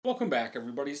Welcome back,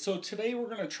 everybody. So today we're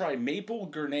going to try Maple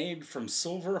Grenade from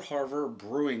Silver Harbor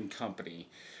Brewing Company.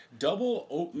 Double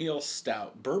oatmeal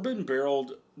stout, bourbon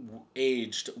barreled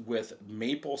aged with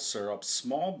maple syrup,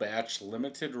 small batch,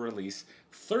 limited release,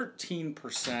 13%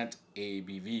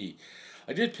 ABV.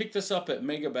 I did pick this up at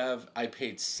Mega Bev. I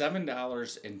paid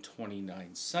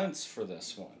 $7.29 for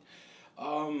this one.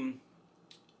 Um,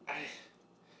 I,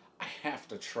 I have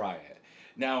to try it.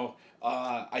 Now,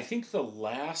 I think the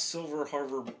last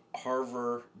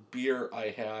Harbor beer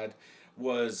I had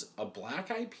was a black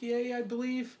IPA, I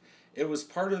believe. It was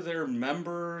part of their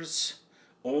members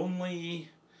only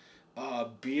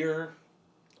beer,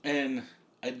 and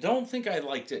I don't think I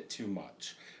liked it too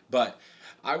much. But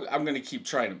I'm going to keep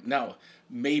trying them. Now,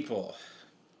 maple,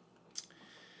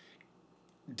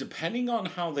 depending on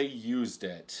how they used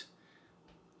it,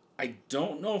 I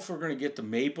don't know if we're going to get the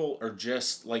maple or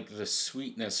just like the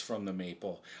sweetness from the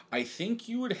maple. I think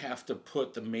you would have to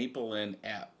put the maple in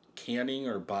at canning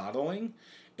or bottling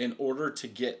in order to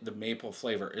get the maple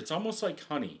flavor. It's almost like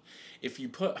honey. If you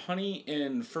put honey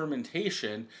in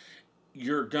fermentation,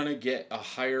 you're going to get a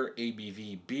higher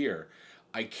ABV beer.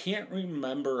 I can't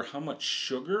remember how much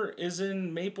sugar is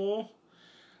in maple.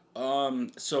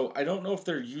 So I don't know if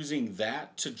they're using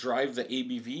that to drive the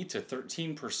ABV to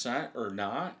 13% or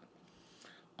not.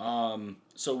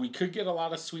 So we could get a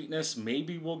lot of sweetness.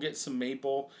 Maybe we'll get some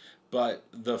maple. But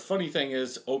the funny thing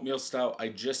is, oatmeal stout, I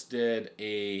just did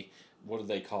a, what do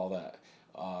they call that?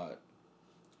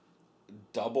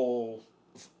 Double,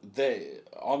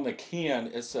 on the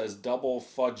can, it says double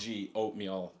fudgy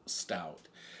oatmeal stout.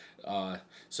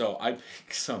 So I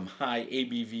picked some high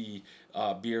ABV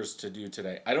beers to do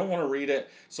today. I don't want to read it,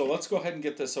 so let's go ahead and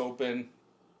get this open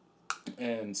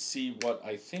and see what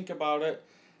I think about it.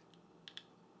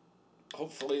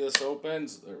 Hopefully this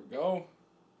opens. There we go.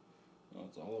 Oh,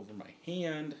 it's all over my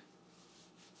hand.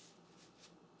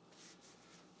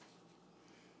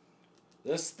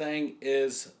 This thing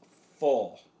is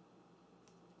full.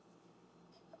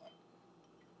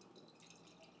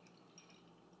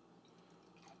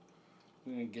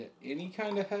 I'm going to get any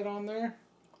kind of head on there.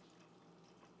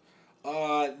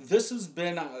 This has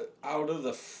been out of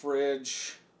the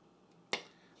fridge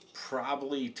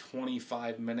probably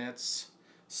 25 minutes.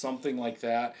 Something like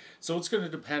that. So it's going to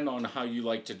depend on how you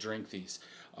like to drink these.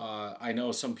 I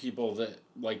know some people that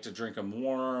like to drink them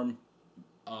warm,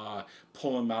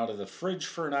 pull them out of the fridge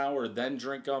for an hour, then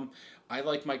drink them. I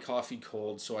like my coffee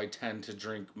cold, so I tend to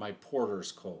drink my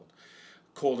porters cold.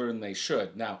 Colder than they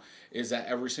should. Now, is that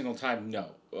every single time? No.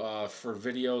 For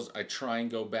videos, I try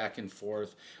and go back and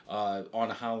forth. On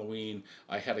Halloween,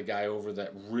 I had a guy over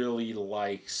that really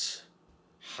likes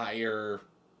higher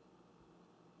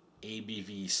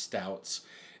ABV stouts,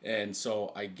 and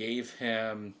so I gave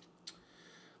him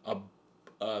a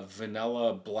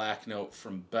vanilla black note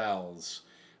from Bell's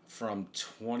from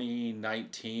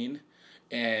 2019,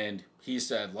 and he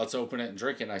said, let's open it and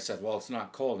drink it. And I said, well, it's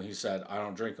not cold. And he said, I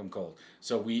don't drink them cold.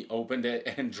 So we opened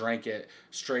it and drank it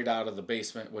straight out of the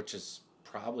basement, which is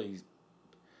probably,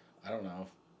 I don't know,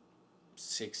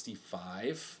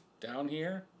 65 down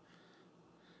here.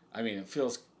 I mean, it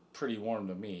feels pretty warm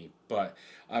to me, but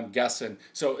I'm guessing.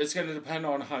 So it's going to depend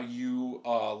on how you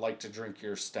like to drink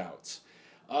your stouts.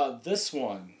 This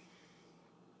one,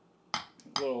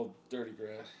 little dirty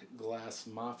glass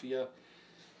mafia.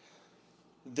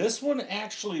 This one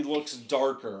actually looks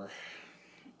darker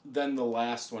than the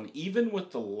last one, even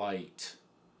with the light.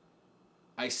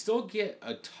 I still get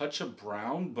a touch of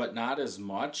brown, but not as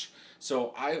much.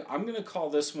 So I'm going to call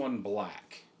this one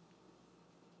black.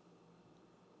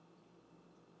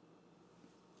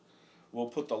 We'll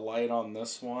put the light on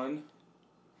this one.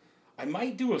 I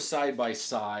might do a side by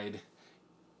side.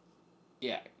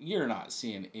 Yeah, you're not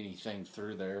seeing anything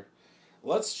through there.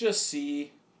 Let's just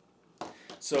see.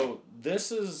 So this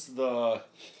is the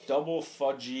double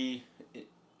fudgy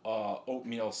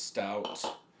oatmeal stout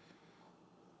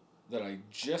that I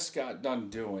just got done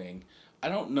doing. I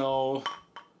don't know.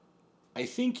 I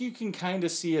think you can kind of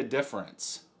see a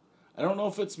difference. I don't know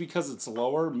if it's because it's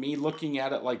lower. Me looking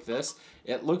at it like this,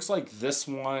 it looks like this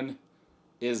one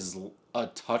is a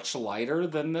touch lighter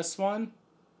than this one.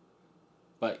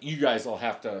 But you guys will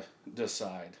have to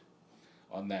decide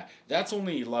on that. That's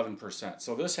only 11%,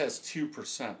 so this has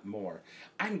 2% more.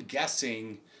 I'm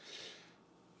guessing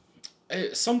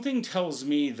something tells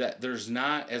me that there's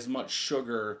not as much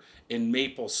sugar in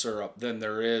maple syrup than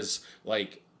there is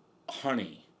like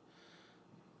honey.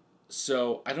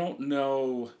 So I don't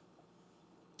know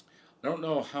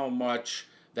how much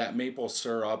that maple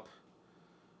syrup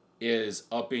is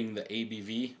upping the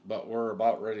ABV, but we're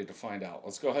about ready to find out.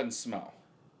 Let's go ahead and smell.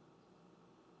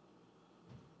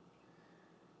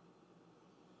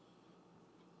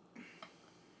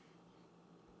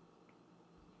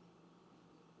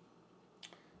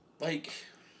 like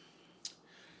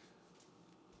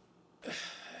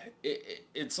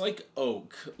it's like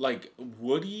oak, like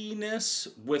woodiness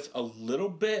with a little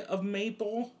bit of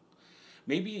maple.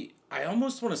 Maybe I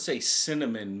almost want to say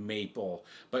cinnamon maple,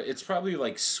 but it's probably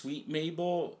like sweet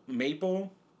maple.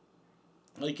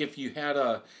 Like if you had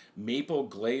a maple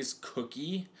glazed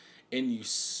cookie and you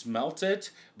smelt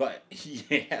it, but you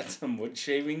had some wood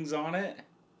shavings on it.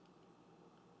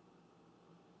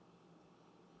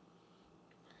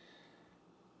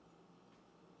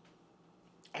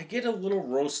 I get a little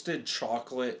roasted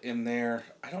chocolate in there.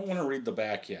 I don't want to read the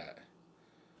back yet.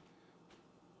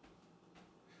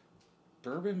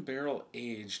 Bourbon barrel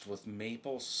aged with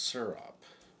maple syrup.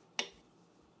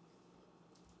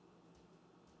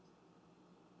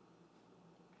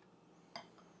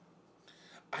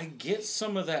 I get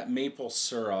some of that maple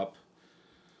syrup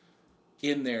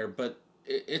in there, but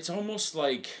it's almost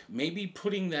like maybe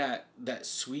putting that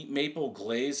sweet maple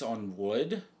glaze on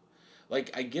wood.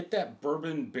 Like I get that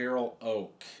bourbon barrel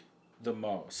oak the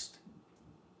most.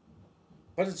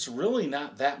 But it's really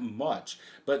not that much.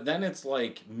 But then it's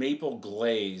like maple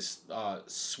glaze,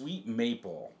 sweet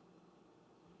maple.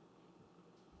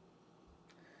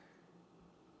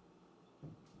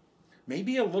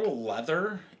 Maybe a little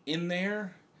leather in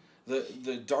there.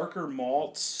 The darker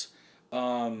malts.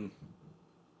 Um,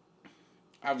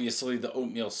 Obviously, the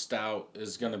oatmeal stout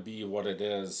is going to be what it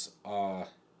is. I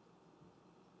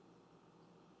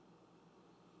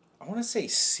want to say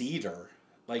cedar,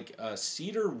 like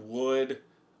cedar wood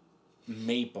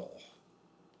maple.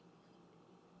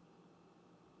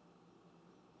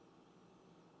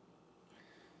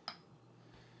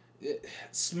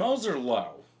 Smells are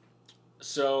low,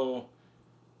 so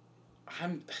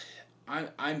I'm,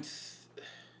 I'm.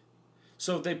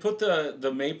 So they put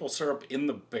the maple syrup in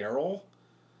the barrel,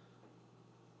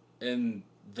 and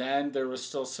then there was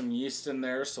still some yeast in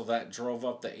there, so that drove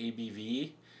up the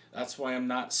ABV. That's why I'm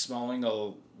not smelling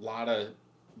a lot of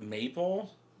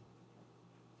maple.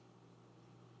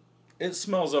 It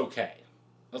smells okay.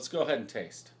 Let's go ahead and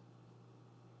taste.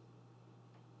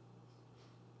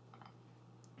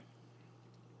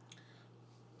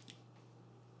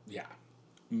 Yeah,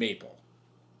 maple.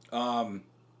 Um,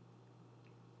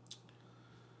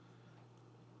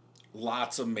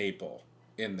 Lots of maple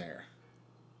in there.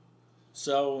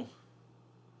 So,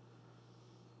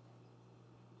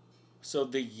 so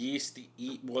the yeast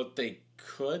eat what they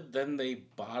could, then they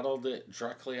bottled it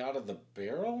directly out of the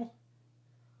barrel.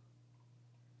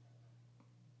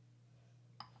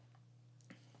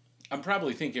 I'm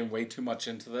probably thinking way too much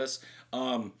into this.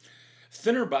 Um,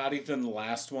 Thinner body than the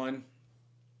last one,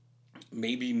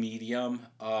 maybe medium.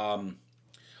 A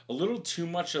little too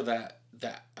much of that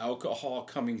alcohol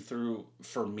coming through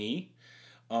for me.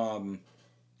 Um,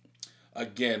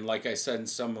 Again, like I said in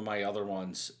some of my other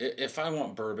ones, if I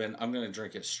want bourbon, I'm gonna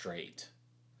drink it straight.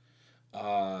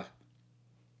 Uh,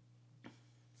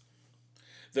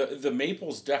 the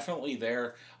maple's definitely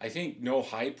there. I think No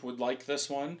Hype would like this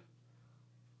one.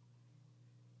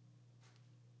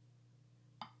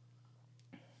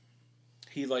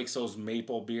 He likes those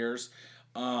maple beers.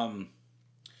 Um,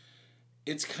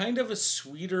 it's kind of a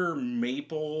sweeter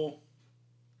maple,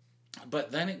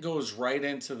 but then it goes right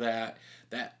into that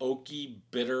oaky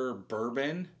bitter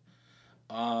bourbon.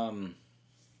 Um,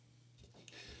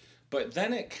 but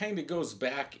then it kind of goes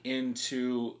back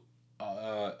into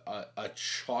a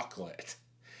chocolate,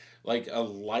 like a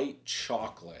light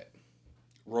chocolate,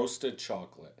 roasted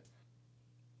chocolate.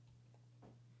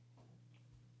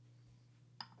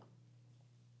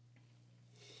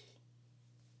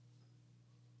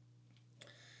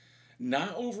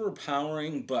 Not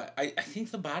overpowering, but I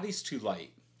think the body's too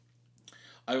light.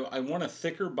 I want a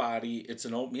thicker body. It's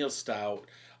an oatmeal stout.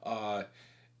 Uh,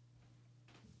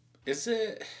 is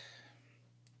it?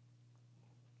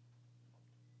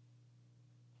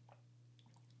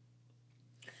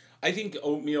 I think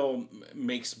oatmeal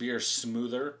makes beer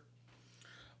smoother.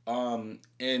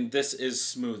 And this is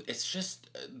smooth. It's just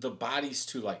the body's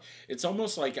too light. It's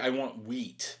almost like I want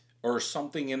wheat or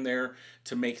something in there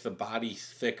to make the body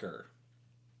thicker.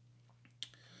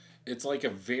 It's like a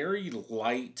very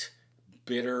light,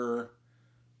 bitter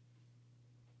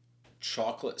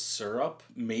chocolate syrup,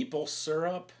 maple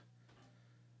syrup,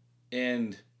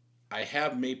 and I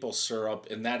have maple syrup,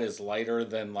 and that is lighter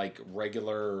than like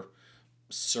regular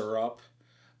syrup.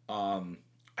 Um,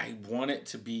 I want it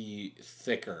to be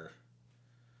thicker.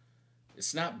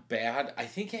 It's not bad. I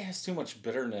think it has too much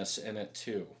bitterness in it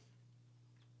too.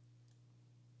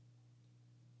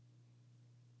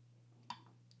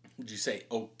 Would you say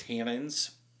oak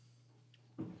tannins?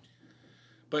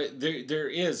 But there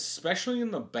is, especially in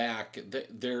the back,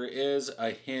 there is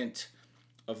a hint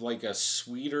of like a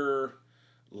sweeter,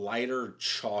 lighter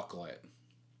chocolate.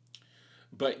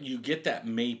 But you get that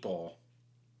maple.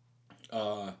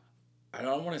 Uh, I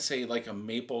don't want to say like a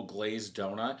maple glazed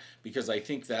donut because I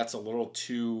think that's a little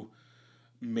too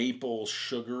maple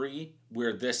sugary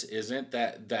where this isn't.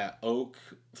 That oak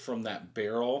from that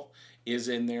barrel is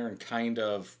in there and kind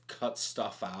of cuts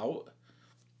stuff out.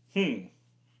 Hmm.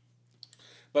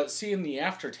 But see, in the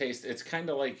aftertaste, it's kind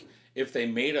of like if they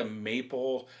made a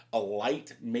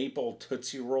light maple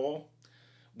Tootsie Roll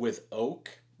with oak,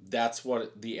 that's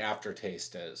what the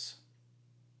aftertaste is.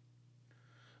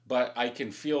 But I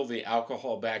can feel the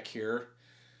alcohol back here.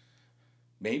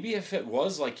 Maybe if it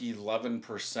was like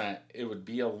 11%, it would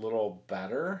be a little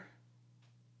better.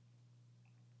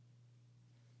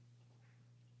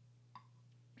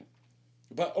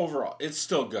 But overall, it's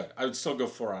still good. I would still go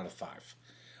 4 out of 5.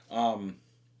 Um,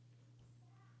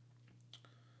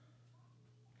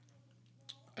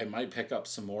 I might pick up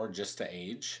some more just to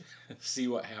age, see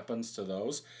what happens to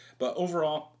those. But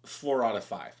overall, 4 out of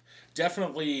 5.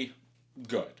 Definitely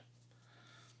good.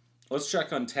 Let's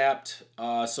check Untapped.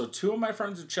 So two of my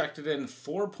friends have checked it in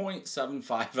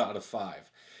 4.75 out of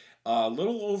 5. A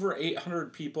little over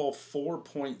 800 people,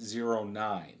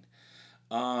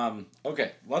 4.09.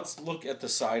 Okay, let's look at the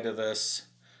side of this.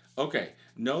 Okay,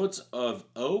 notes of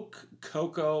oak,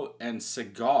 cocoa, and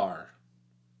cigar.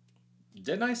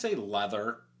 Didn't I say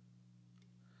leather?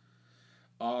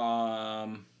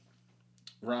 Um,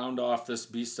 Round off this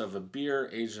beast of a beer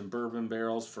aged in bourbon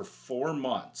barrels for 4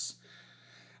 months.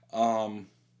 Um,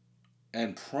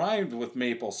 and primed with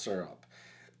maple syrup.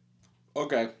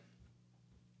 Okay,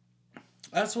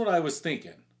 that's what I was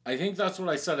thinking. I think that's what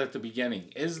I said at the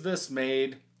beginning. Is this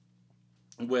made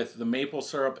with the maple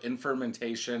syrup in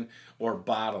fermentation or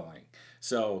bottling?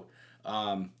 So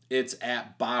it's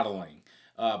at bottling.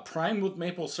 Primed with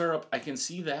maple syrup, I can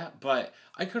see that, but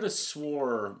I could have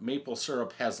swore maple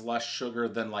syrup has less sugar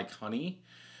than like honey.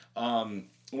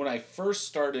 When I first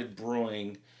started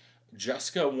brewing,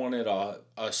 Jessica wanted a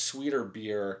sweeter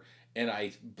beer, and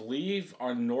I believe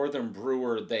our Northern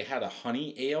Brewer, they had a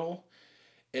honey ale,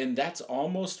 and that's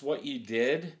almost what you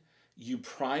did. You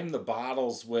prime the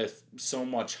bottles with so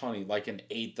much honey, like an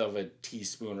eighth of a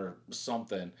teaspoon or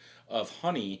something of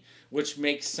honey, which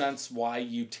makes sense why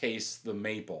you taste the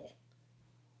maple.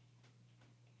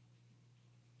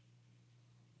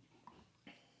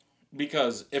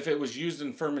 Because if it was used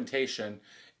in fermentation,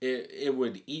 it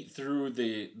would eat through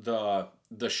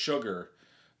the sugar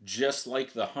just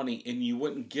like the honey, and you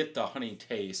wouldn't get the honey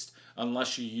taste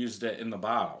unless you used it in the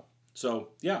bottle. So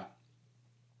yeah,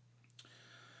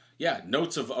 yeah,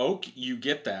 notes of oak, you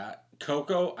get that.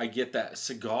 Cocoa, I get that.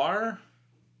 Cigar,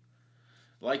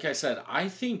 like I said, I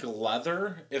think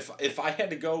leather. If I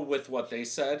had to go with what they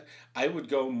said, I would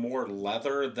go more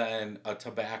leather than a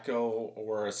tobacco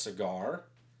or a cigar.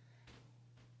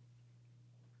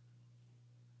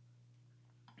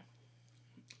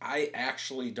 I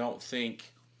actually don't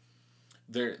think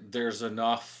there's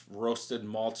enough roasted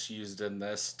malts used in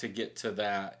this to get to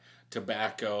that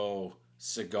tobacco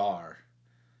cigar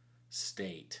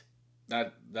state.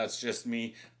 That's just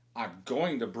me. I'm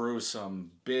going to brew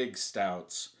some big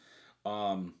stouts,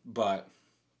 but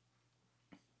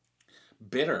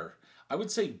bitter. I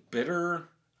would say bitter.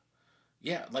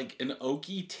 Yeah, like an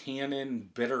oaky tannin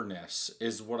bitterness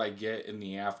is what I get in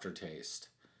the aftertaste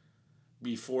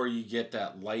before you get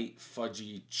that light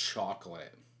fudgy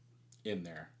chocolate in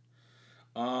there.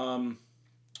 Um,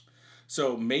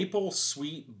 so maple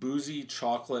sweet boozy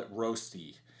chocolate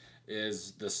roasty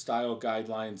is the style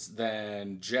guidelines.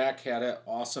 Then Jack had it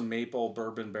awesome maple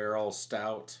bourbon barrel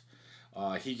stout.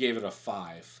 He gave it a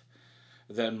 5.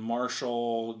 Then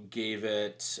Marshall gave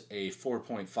it a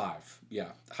 4.5. Yeah,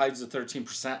 hides the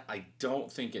 13%. I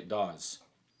don't think it does.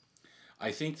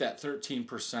 I think that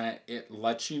 13%, it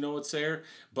lets you know it's there,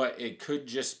 but it could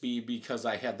just be because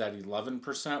I had that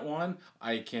 11% one.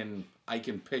 I can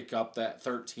pick up that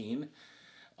 13.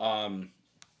 Um,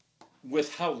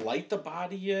 with how light the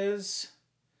body is,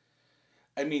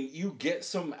 I mean, you get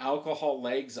some alcohol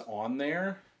legs on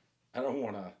there. I don't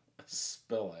want to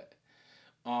spill it.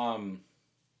 Um,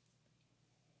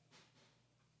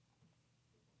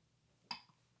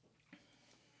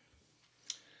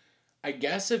 I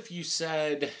guess if you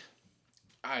said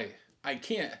I I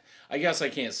can't I guess I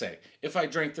can't say. If I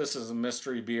drank this as a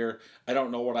mystery beer, I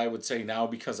don't know what I would say now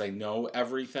because I know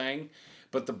everything,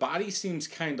 but the body seems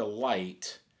kind of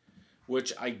light,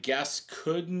 which I guess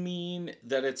could mean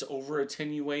that it's over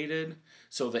attenuated,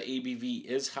 so the ABV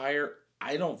is higher.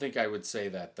 I don't think I would say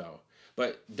that though.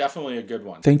 But definitely a good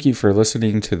one. Thank you for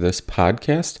listening to this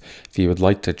podcast. If you would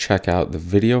like to check out the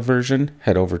video version,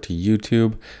 head over to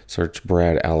YouTube, search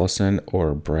Brad Allison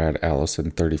or Brad Allison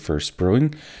 31st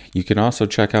Brewing. You can also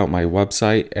check out my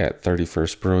website at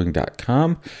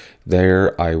 31stbrewing.com.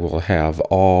 There I will have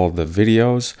all the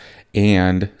videos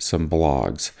and some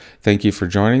blogs. Thank you for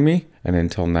joining me, and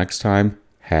until next time,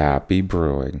 happy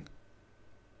brewing.